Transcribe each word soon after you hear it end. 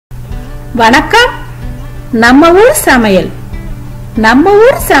வணக்கம். நம்ம ஊர் சமையல். நம்ம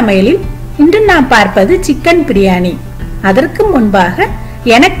ஊர் சமையலில் இன்று நாம் பார்ப்பது சிக்கன் பிரியாணி. அதற்கு முன்பாக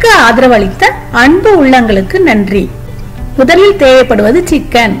எனக்கு ஆதரவளித்த அன்பு உள்ளங்களுக்கு நன்றி. முதலில் தேவைப்படுவது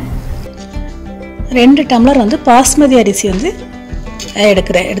சிக்கன். 2 டம்ளர் பாஸ்மதி அரிசி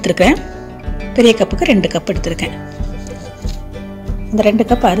எடுத்திருக்கேன். பெரிய கப்புக்கு 2 கப் எடுத்திருக்கேன். இந்த 2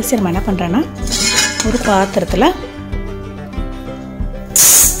 கப் அரிசி நம்ம என்ன பண்றோம்னா ஒரு பாத்திரத்துல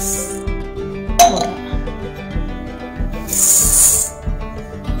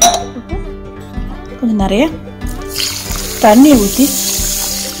கொஞ்சம் நிறைய தண்ணி ஊற்றி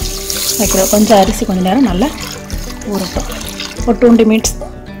வைக்கிறோம். கொஞ்சம் அரிசி கொஞ்சம் நேரம் நல்லா ஊறட்டும். ஒரு 20 மினிட்ஸ்.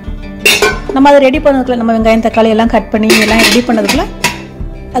 நம்ம அதை ரெடி பண்ணதுக்குள்ள நம்ம வெங்காயம் தக்காளி எல்லாம் கட் பண்ணி எல்லாம் ரெடி பண்ணதுக்குள்ள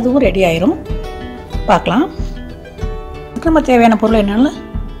அதுவும் ரெடி ஆயிரும். பார்க்கலாம். நம்ம தேவையான பொருள் என்னன்னு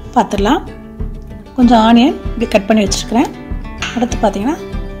பார்த்துடலாம். கொஞ்சம் ஆனியன் இப்படி கட் பண்ணி வச்சுருக்கிறேன். அடுத்து பார்த்தீங்கன்னா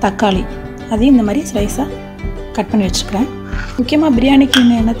தக்காளி, அதையும் இந்த மாதிரி ஸ்லைஸாக கட் பண்ணி வச்சுருக்கிறேன். முக்கியமாக பிரியாணிக்கு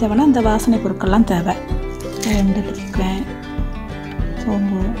என்ன தேவைன்னா இந்த வாசனை பொருட்கள்லாம் தேவை. 2 எடுத்துக்கிறேன்.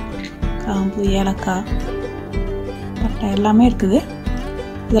 சோம்பு, கிராம்பு, ஏலக்காய், பட்டை எல்லாமே இருக்குது.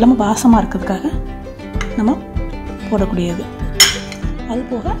 இதெல்லாமே வாசமாக இருக்கிறதுக்காக நம்ம போடக்கூடியது. அது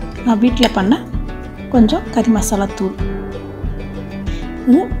போக நான் வீட்டில் பண்ண கொஞ்சம் கறி மசாலா தூள்,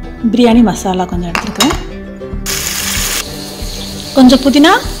 இது பிரியாணி மசாலா கொஞ்சம் எடுத்துருக்கேன். கொஞ்சம்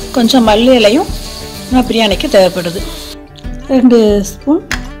புதினா, கொஞ்சம் மல்லி இலையும் பிரியாணிக்கு தேவைப்படுது. 2 ஸ்பூன்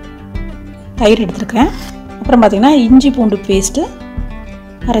தயிர் எடுத்துருக்கிறேன். அப்புறம் பார்த்திங்கன்னா இஞ்சி பூண்டு பேஸ்ட்டு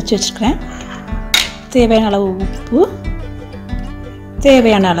அரைச்சி வச்சுருக்கிறேன். தேவையான அளவு உப்பு,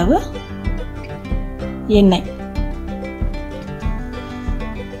 தேவையான அளவு எண்ணெய்.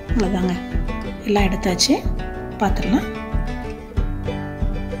 அவ்வளோதாங்க, எல்லாம் எடுத்தாச்சு. பார்த்துடலாம்.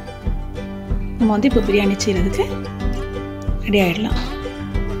 நம்ம இப்போ பிரியாணி செய்கிறதுக்கு ரெடி ஆகிடலாம்.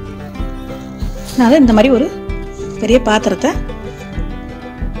 நான் இந்த மாதிரி ஒரு பெரிய பாத்திரத்தை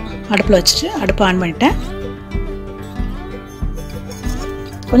அடுப்பில் வச்சுட்டு அடுப்பை ஆன் பண்ணிட்டேன்.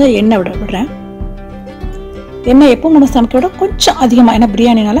 கொஞ்சம் எண்ணெய் விடுறேன். எண்ணெய் எப்பவும் நம்ம சமைக்க விட கொஞ்சம் அதிகமாக, ஏன்னா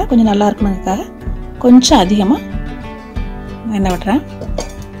பிரியாணினால கொஞ்சம் நல்லா இருக்கணுங்கிறதுக்காக கொஞ்சம் அதிகமாக எண்ணெய் விடுறேன்.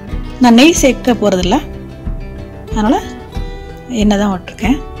 நான் நெய் சேர்க்க போகிறதில்ல, அதனால் எண்ணெய் தான்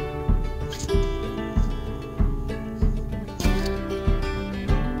விட்டுருக்கேன்.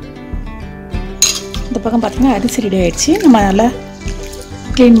 இந்த பக்கம் பார்த்திங்கன்னா அரிசி ரெடி ஆகிடுச்சு. நம்ம நல்லா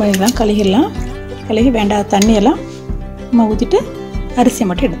க்ளீன் பண்ணிடலாம், கழுகி வேண்டாத தண்ணியெல்லாம் நம்ம ஊற்றிட்டு அரிசியை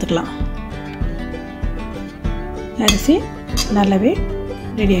மட்டும் எடுத்துக்கலாம். அரிசி நல்லாவே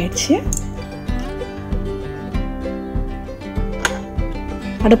ரெடி ஆகிடுச்சு.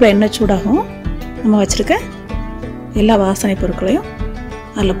 அடுப்பில் எண்ணெய் சூடாகும். நம்ம வச்சுருக்க எல்லா வாசனை பொருட்களையும்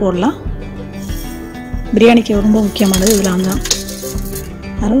அதில் போடலாம். பிரியாணிக்கு ரொம்ப முக்கியமானது இதெல்லாம் தான்.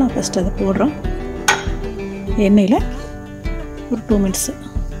 அதனால் நான் ஃபஸ்ட்டு அதை போடுறோம். எண்ணெயில் ஒரு 2 மினிட்ஸு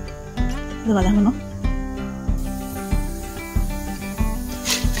அது வதங்கணும்.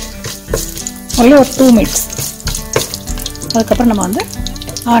 ஒரே ஒரு 2 மினிட்ஸ். அதுக்கப்புறம் நம்ம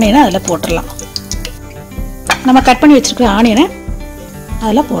ஆனியனை அதில் போட்டுடலாம். நம்ம கட் பண்ணி வச்சுருக்கிற ஆனியனை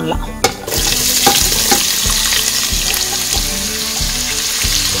அதில் போடலாம்.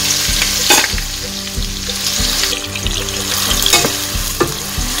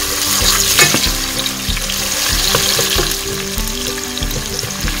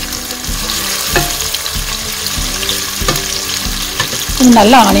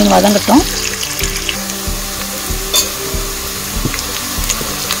 நல்லா ஆனியன் வதங்கட்டும்.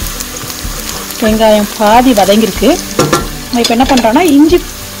 வெங்காயம் பாதி வதங்கிருக்கு. நம்ம இப்போ என்ன பண்ணுறோன்னா இஞ்சி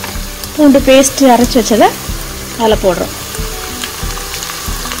பூண்டு பேஸ்ட்டு அரைச்சி வச்சதை அதில் போடுறோம்.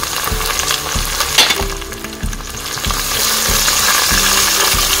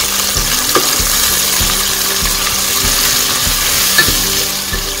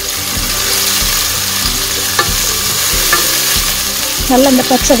 நல்லா இந்த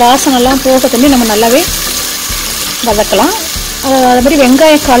பச்சை வாசனைலாம் போக தண்ணி நம்ம நல்லாவே வதக்கலாம். அது மாதிரி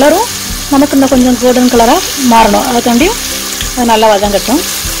வெங்காய கலரும் நமக்கு இந்த கொஞ்சம் கோல்டன் கலராக மாறணும். அதை தாண்டியும் அது நல்லா வதங்கட்டும்.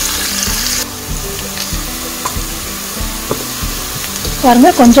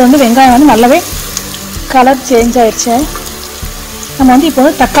 பாருங்கள், கொஞ்சம் வெங்காயம் நல்லாவே கலர் சேஞ்ச் ஆயிடுச்சு. நம்ம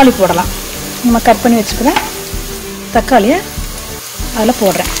இப்போ தக்காளி போடலாம். நம்ம கட் பண்ணி வச்சுக்கிற தக்காளியை அதில்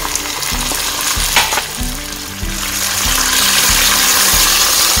போடுறேன்.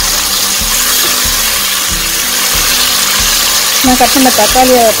 நான் கட் பண்ண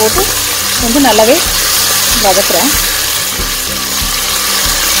தக்காளியை போட்டு நல்லாவே வதக்குறேன்.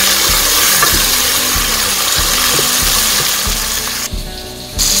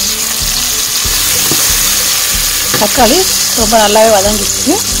 தக்காளி ரொம்ப நல்லாவே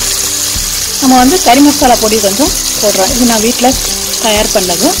வதங்கிடுச்சு. நம்ம வந்து கறி மசாலா பொடி கொஞ்சம் போடுறோம். இது நான் வீட்டில் தயார்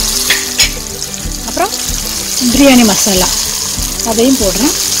பண்ணது. அப்புறம் பிரியாணி மசாலா அதையும்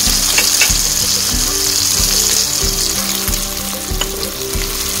போடுறேன்.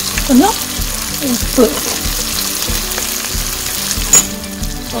 கொஞ்சம் உப்பு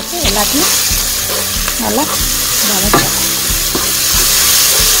போட்டு எல்லாத்தையும் நல்லா வதக்கலாம்.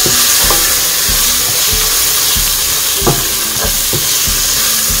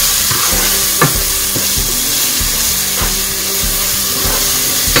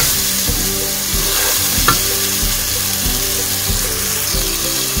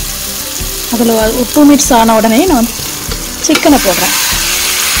 அதில் ஒரு 2 மினிட்ஸ் ஆன உடனே நான் வந்து சிக்கனை போடுறேன்.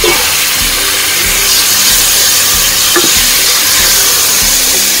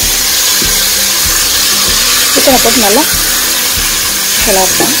 சிக்கனை போட்டு நல்லா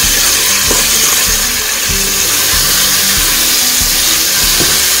கிளறலாம்.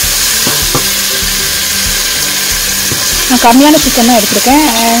 நான் கம்மியான சிக்கன் தான் எடுத்துருக்கேன்.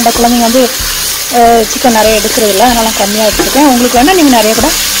 என்னோட குழந்தைங்க வந்து சிக்கன் நிறைய எடுக்கிறது இல்லை, அதனால் கம்மியாக எடுத்துருக்கேன். உங்களுக்கு வேணால் நீங்கள் நிறைய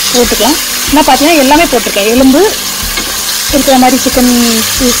கூட போட்டுக்கலாம். நான் பார்த்தீங்கன்னா எல்லாமே போட்டிருக்கேன். எலும்பு இருக்கிற மாதிரி சிக்கன்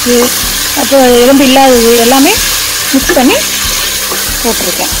பீஸு, அப்புறம் எலும்பு இல்லாதது எல்லாமே மிக்ஸ் பண்ணி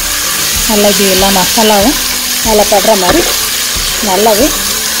போட்டிருக்கேன். நல்லா இது எல்லா மசாலாவும் நல்லா படுற மாதிரி நல்லாவே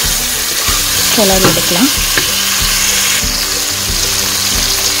கிளறி எடுக்கலாம்.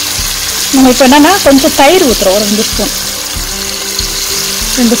 நம்ம இப்போ என்னென்னா கொஞ்சம் தயிர் ஊற்றுறோம். ஒரு 2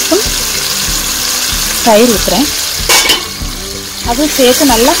 ஸ்பூன் தயிர் ஊற்றுறேன். அதுவும்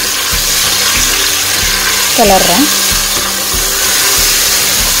சேர்த்து நல்லா கிளறேன்.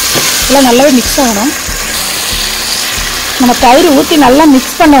 எல்லாம் நல்லாவே மிக்ஸ் ஆகணும். நம்ம தயிர் ஊற்றி நல்லா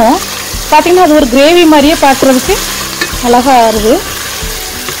மிக்ஸ் பண்ணுவோம். பார்த்திங்கன்னா அது ஒரு கிரேவி மாதிரியே பார்க்குறதுக்கு அழகாக வருது.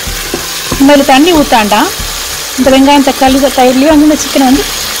 இதில் தண்ணி ஊற்றாண்டாம். இந்த வெங்காயம் தக்காளி தயிர்லேயே வந்து இந்த சிக்கனை வந்து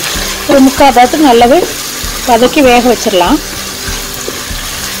ஒரு 3/4 பாத்துக்கு நல்லாவே வதக்கி வேக வச்சிடலாம்.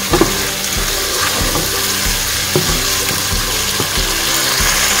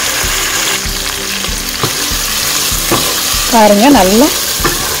 பாருங்க, நல்லா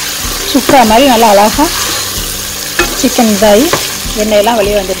சுக்கா மாதிரி நல்லா அழகாக சிக்கன் இதாகி எண்ணெயெல்லாம்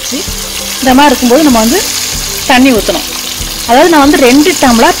வெளியே வந்துடுச்சு. இந்த மாதிரி இருக்கும்போது நம்ம வந்து தண்ணி ஊற்றணும். அதாவது நான் வந்து 2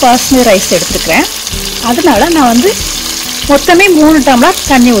 டம்ளர் பாஸ்மதி ரைஸ் எடுத்துக்கிறேன். அதனால நான் வந்து மொத்தமே 3 டம்ளர்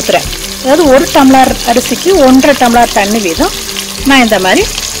தண்ணி ஊற்றுறேன். அதாவது 1 டம்ளர் அரிசிக்கு 1.5 டம்ளர் தண்ணி வீதம் நான் இந்த மாதிரி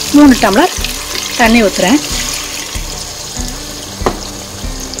 3 டம்ளர் தண்ணி ஊற்றுறேன்.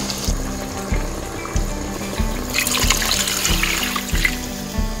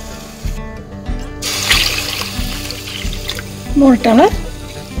 மூணு டம்ளர்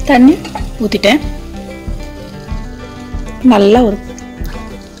தண்ணி ஊற்றிட்டேன். நல்லா ஒரு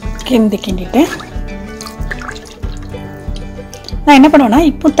கிண்டிட்டேன். நான் என்ன பண்ணுவேன்னா,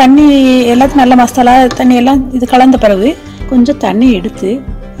 இப்போ தண்ணி எல்லாத்தையும் நல்ல மசாலா தண்ணி எல்லாம் இது கலந்த பிறகு கொஞ்சம் தண்ணி எடுத்து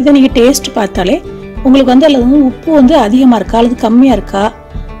இதை நீங்கள் டேஸ்ட் பார்த்தாலே உங்களுக்கு வந்து அதில் வந்து உப்பு வந்து அதிகமாக இருக்கா அல்லது கம்மியாக இருக்கா,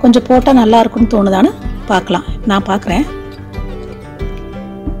 கொஞ்சம் போட்டால் நல்லா இருக்குன்னு தோணுதான்னு பார்க்கலாம். நான் பார்க்குறேன்.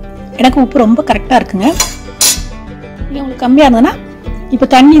 எனக்கு உப்பு ரொம்ப கரெக்டாக இருக்குங்க. நீங்கள் உங்களுக்கு கம்மியாக இருந்ததுன்னா இப்போ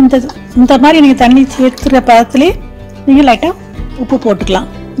தண்ணி இந்த மாதிரி நீங்கள் தண்ணி சேர்த்துற பதத்துலேயே நீங்கள் லைட்டாக உப்பு போட்டுக்கலாம்.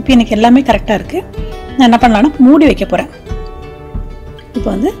 இப்போ எனக்கு எல்லாமே கரெக்டாக இருக்குது. நான் என்ன பண்ணலான்னா மூடி வைக்க போகிறேன். இப்போ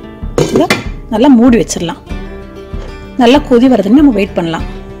வந்து இதை நல்லா மூடி வச்சிடலாம். நல்லா கொதி வரதுன்னு நம்ம வெயிட் பண்ணலாம்.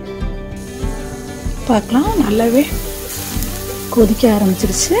 பார்க்கலாம், நல்லாவே கொதிக்க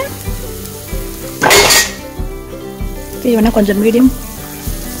ஆரம்பிச்சிருச்சு. வேணா கொஞ்சம் மீடியம்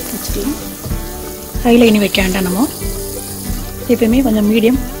வச்சுக்கலாம். ஹையில் இனி வைக்க வேண்டாம். நம்ம எப்பயுமே கொஞ்சம்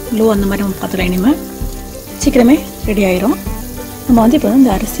மீடியம் லோ அந்த மாதிரி நம்ம பார்த்துக்கலாம். இனிமேல் சீக்கிரமே ரெடி ஆயிரும். நம்ம வந்து இப்போ வந்து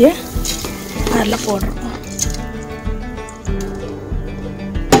இந்த அரிசியை அதில் போடுறோம்.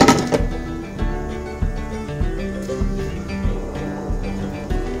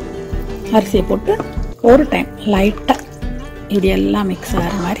 அரிசியை போட்டு ஒரு டைம் லைட்டாக இப்படி எல்லாம் மிக்ஸ்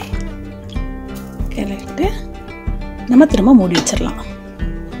ஆகிற மாதிரி கிளறிட்டு நம்ம திரும்ப மூடி வச்சிடலாம்.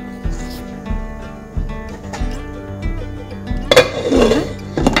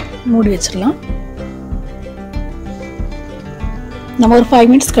 மூடி வச்சிடலாம். நம்ம ஒரு 5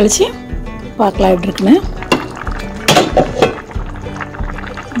 மினிட்ஸ் கழிச்சு பார்க்கலாம் எப்படி இருக்குன்னு.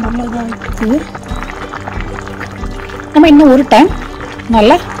 நல்லதாக இருக்குது. நம்ம இன்னும் ஒரு டைம்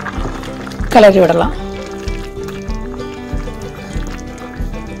நல்லா கிளறி விடலாம்.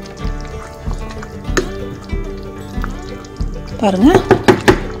 பாருங்க,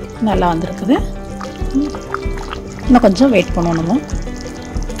 நல்லா வந்திருக்குது. இன்னும் கொஞ்சம் வெயிட் பண்ணணும்.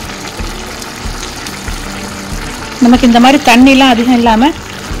 நமக்கு இந்த மாதிரி தண்ணிலாம் அதிகம் இல்லாமல்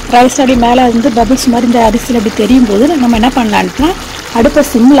ரைஸ் அடி மேலே வந்து பபிள்ஸ் மாதிரி இந்த அரிசியில் அப்படி தெரியும் போது நம்ம என்ன பண்ணலான்ட்டுனா அடுப்பை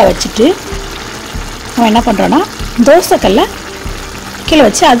சிம்மில் வச்சுட்டு நம்ம என்ன பண்ணுறோன்னா தோசைக்கல்லை கீழே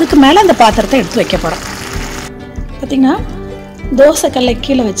வச்சு அதுக்கு மேலே அந்த பாத்திரத்தை எடுத்து வைக்க போகிறோம். பார்த்திங்கன்னா தோசைக்கல்லை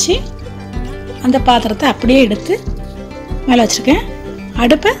கீழே வச்சு அந்த பாத்திரத்தை அப்படியே எடுத்து மேலே வச்சுருக்கேன்.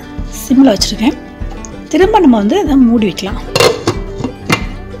 அடுப்பை சிம்மில் வச்சுருக்கேன். திரும்ப நம்ம அதை மூடி வைக்கலாம்.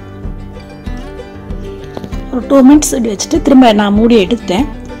 ஒரு 2 மினிட்ஸ் இப்படி வச்சுட்டு திரும்ப நான் மூடி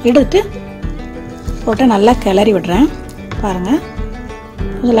எடுத்து போட்டு நல்லா கிளறி விடுறேன். பாருங்கள்,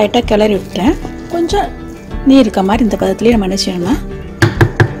 கொஞ்சம் லைட்டாக கிளறி விட்டுறேன். கொஞ்சம் நீர் இருக்க மாதிரி இந்த பதத்துலேயே நம்ம என்ன செய்யணும்னா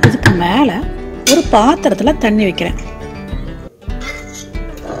இதுக்கு மேலே ஒரு பாத்திரத்தில் தண்ணி வைக்கிறேன்.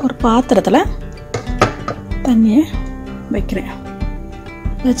 ஒரு பாத்திரத்தில் தண்ணியை வைக்கிறேன்.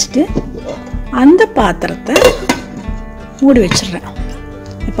 வச்சுட்டு அந்த பாத்திரத்தை மூடி வச்சிடுறேன்.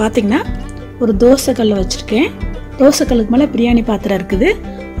 பார்த்திங்கன்னா ஒரு தோசைக்கல் வச்சுருக்கேன். தோசைக்கல்லுக்கு மேலே பிரியாணி பாத்திரம் இருக்குது.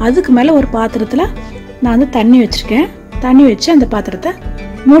 அதுக்கு மேலே ஒரு பாத்திரத்தில் நான் தண்ணி வச்சுருக்கேன். தண்ணி வச்சு அந்த பாத்திரத்தை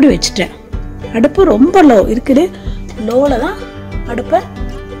மூடி வச்சுட்டேன். அடுப்பு ரொம்ப லோ இருக்குது. லோவில் தான் அடுப்பை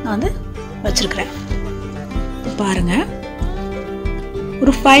நான் வச்சுருக்கிறேன். பாருங்கள்,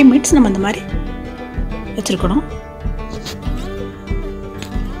 ஒரு 5 மினிட்ஸ் நம்ம அந்த மாதிரி வச்சுருக்கணும்.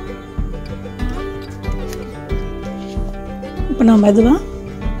 இப்போ நம்ம மெதுவாக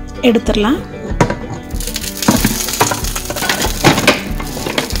எடுத்துடலாம்.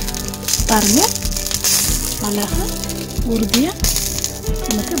 பாருங்கள், அழகாக உறுதியாக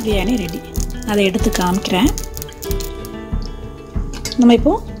நமக்கு பிரியாணி ரெடி. அதை எடுத்து காமிக்கிறேன். நம்ம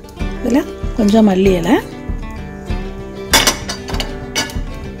இப்போ இதில் கொஞ்சம் மல்லி இலை,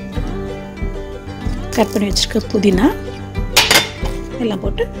 கட் பண்ணி வச்சுருக்க புதினா எல்லாம்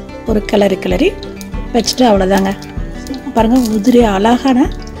போட்டு ஒரு கிளறி வச்சுட்டு அவ்வளோதாங்க. பாருங்கள், உதிரி அழகான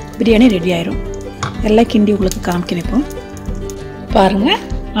பிரியாணி ரெடி ஆயிரும். எல்லாம் கிண்டி உங்களுக்கு காமிக்கிறேன். இப்போ பாருங்கள்,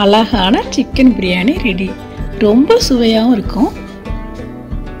 அழகான சிக்கன் பிரியாணி ரெடி. ரொம்ப சுவையாகவும் இருக்கும்.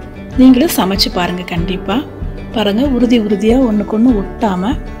 நீங்களும் சமைச்சு பாருங்கள் கண்டிப்பாக. பாருங்கள், உறுதியாக ஒன்றுக்கு ஒன்று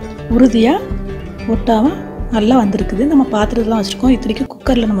ஒட்டாமல் நல்லா வந்திருக்குது. நம்ம பாத்திரத்தில் வச்சுருக்கோம். இத்தனைக்கு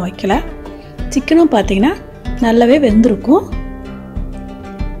குக்கரில் நம்ம வைக்கல. சிக்கனும் பார்த்தீங்கன்னா நல்லாவே வெந்திருக்கும்.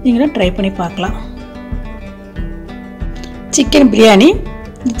 நீங்களும் ட்ரை பண்ணி பார்க்கலாம். சிக்கன்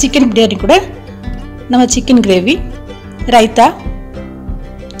பிரியாணி கூட நம்ம chicken gravy, raita,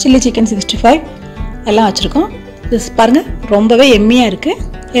 chilli chicken 65 எல்லாம் வச்சுருக்கோம். இது பாருங்கள், ரொம்பவே எம்மியாக இருக்குது.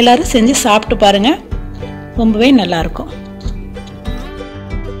 எல்லோரும் செஞ்சு சாப்பிட்டு பாருங்கள். ரொம்பவே நல்லாயிருக்கும்.